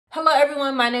Hello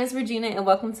everyone, my name is Regina and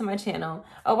welcome to my channel.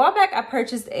 A while back I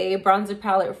purchased a bronzer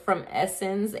palette from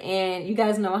Essence, and you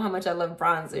guys know how much I love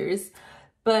bronzers,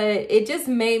 but it just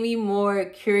made me more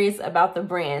curious about the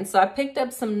brand. So I picked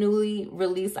up some newly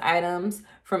released items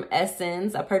from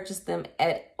Essence. I purchased them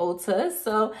at Ulta.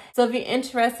 So if you're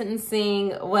interested in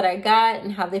seeing what I got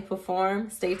and how they perform,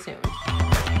 stay tuned.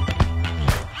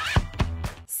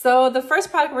 So the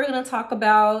first product we're going to talk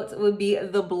about would be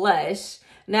the blush.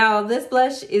 Now, this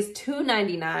blush is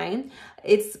 $2.99.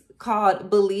 It's called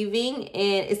Believing,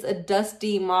 and it's a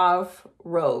dusty mauve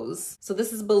rose. So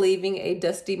this is Believing, a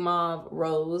dusty mauve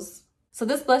rose. So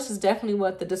this blush is definitely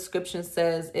what the description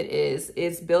says it is.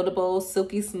 It's buildable,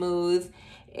 silky smooth,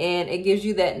 and it gives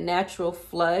you that natural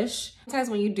flush. Sometimes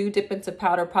when you do dip into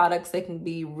powder products, they can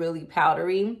be really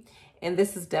powdery, and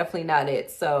this is definitely not it.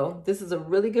 So this is a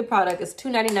really good product. It's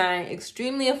 $2.99,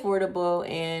 extremely affordable,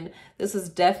 and this is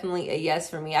definitely a yes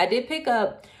for me. I did pick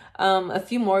up a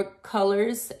few more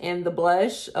colors in the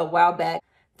blush a while back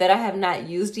that I have not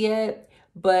used yet,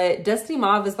 but Dusty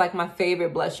Mauve is like my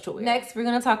favorite blush to wear. Next, we're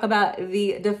gonna talk about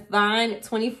the Define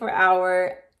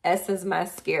 24-Hour Essence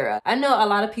Mascara. I know a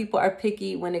lot of people are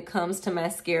picky when it comes to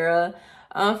mascara.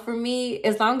 For me,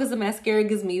 as long as the mascara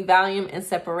gives me volume and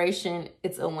separation,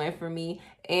 it's a win for me.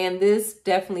 And this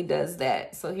definitely does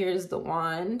that. So here's the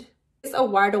wand. It's a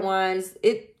wider wand.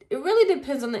 It really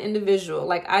depends on the individual.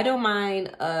 Like, I don't mind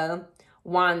a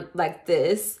wand like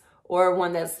this or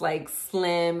one that's like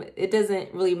slim. It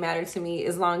doesn't really matter to me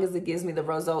as long as it gives me the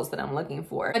results that I'm looking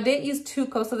for. I did use 2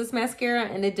 coats of this mascara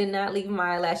and it did not leave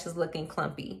my lashes looking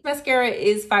clumpy. Mascara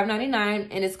is $5.99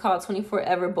 and it's called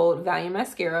 24 Bold Volume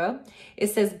Mascara. It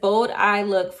says bold eye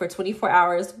look for 24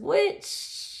 hours,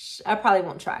 which I probably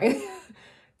won't try.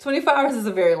 24 hours is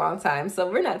a very long time, so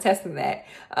we're not testing that.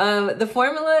 The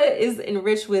formula is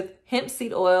enriched with hemp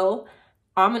seed oil,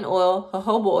 almond oil,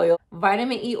 jojoba oil,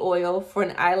 vitamin E oil for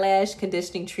an eyelash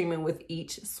conditioning treatment with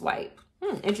each swipe.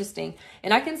 Interesting.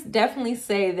 And I can definitely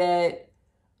say that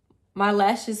my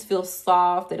lashes feel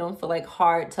soft. They don't feel like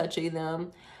hard touching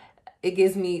them. It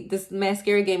gives me, this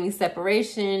mascara gave me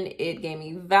separation. It gave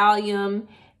me volume,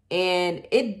 and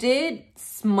it did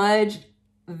smudge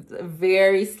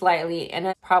very slightly, and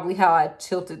that's probably how I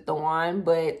tilted the wand,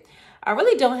 but I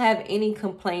really don't have any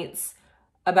complaints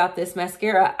about this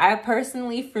mascara. I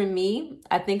personally, for me,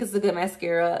 I think it's a good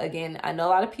mascara. Again, I know a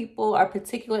lot of people are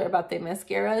particular about their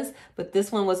mascaras, but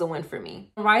this one was a win for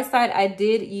me. On the right side, I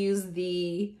did use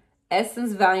the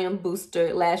Essence Volume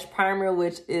Booster Lash Primer,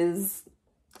 which is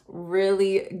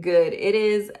really good. It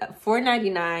is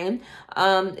 $4.99.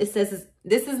 It says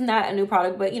this is not a new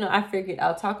product, but I figured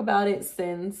I'll talk about it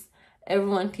since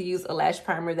everyone could use a lash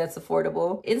primer that's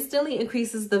affordable. Instantly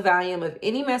increases the volume of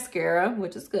any mascara,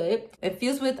 which is good.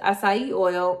 Infused with acai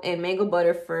oil and mango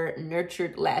butter for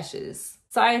nurtured lashes.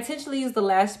 So I intentionally use the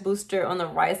lash booster on the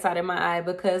right side of my eye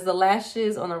because the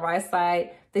lashes on the right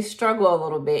side, they struggle a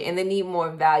little bit and they need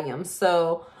more volume.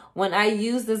 So when I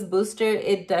use this booster,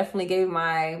 it definitely gave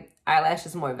my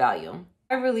eyelashes more volume.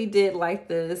 I really did like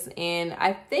this, and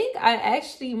I think I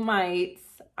actually might,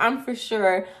 I'm for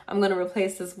sure, I'm going to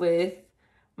replace this with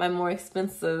my more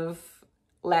expensive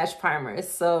lash primers.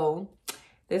 So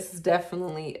this is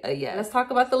definitely a yes. Let's talk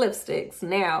about the lipsticks.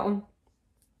 Now,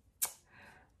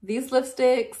 these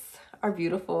lipsticks are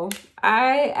beautiful.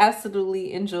 I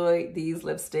absolutely enjoy these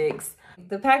lipsticks.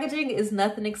 The packaging is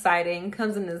nothing exciting.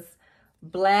 Comes in this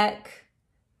black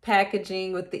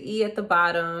packaging with the E at the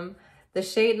bottom, the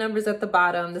shade numbers at the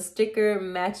bottom. The sticker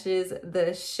matches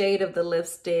the shade of the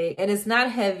lipstick, and it's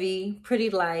not heavy, pretty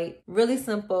light, really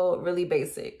simple, really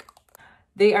basic.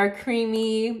 They are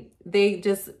creamy. They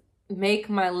just make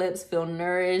my lips feel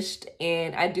nourished,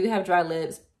 and I do have dry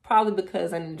lips, probably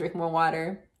because I need to drink more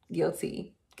water.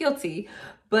 Guilty,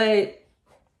 but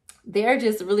they're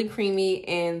just really creamy,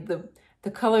 and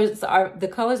the colors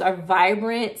are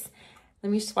vibrant.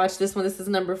 Let me swatch this one. This is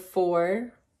number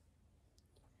 4.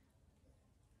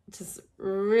 Just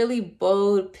really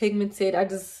bold, pigmented.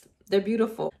 They're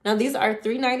beautiful. Now these are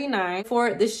 $3.99.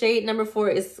 For the shade number 4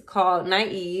 is called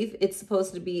Naive. It's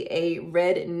supposed to be a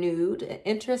red nude. An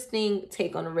interesting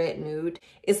take on a red nude.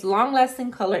 It's long-lasting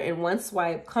color in one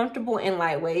swipe, comfortable and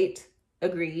lightweight.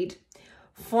 Agreed.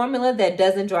 Formula that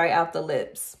doesn't dry out the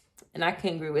lips. And I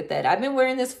can agree with that. I've been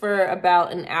wearing this for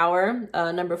about an hour,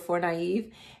 number 4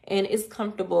 Naive, and it's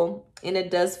comfortable and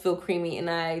it does feel creamy, and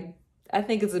I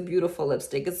think it's a beautiful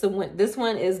lipstick. It's a win. This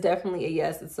one is definitely a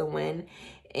yes, it's a win.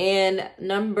 And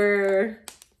number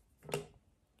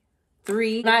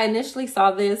 3, when I initially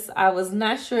saw this, I was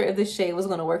not sure if the shade was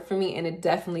gonna work for me, and it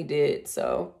definitely did.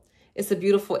 So it's a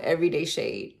beautiful everyday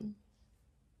shade.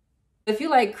 If you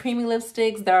like creamy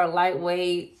lipsticks that are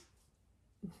lightweight,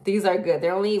 these are good.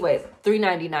 They're only, what,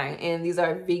 $3.99, and these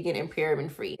are vegan and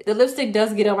paraben free. The lipstick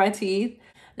does get on my teeth.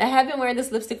 I have been wearing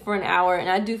this lipstick for an hour, and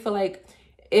I do feel like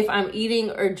if I'm eating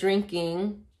or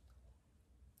drinking,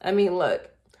 I mean, look,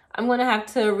 I'm going to have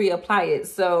to reapply it.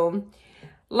 So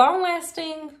long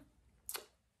lasting,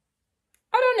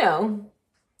 I don't know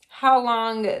how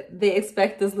long they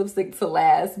expect this lipstick to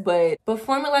last, but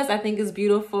formula, I think, is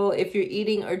beautiful. If you're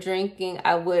eating or drinking,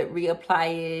 I would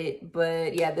reapply it.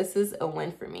 But yeah, this is a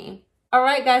win for me. All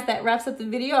right, guys, that wraps up the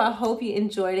video. I hope you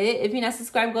enjoyed it. If you're not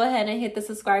subscribed, go ahead and hit the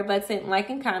subscribe button, like,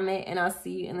 and comment, and I'll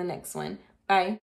see you in the next one. Bye.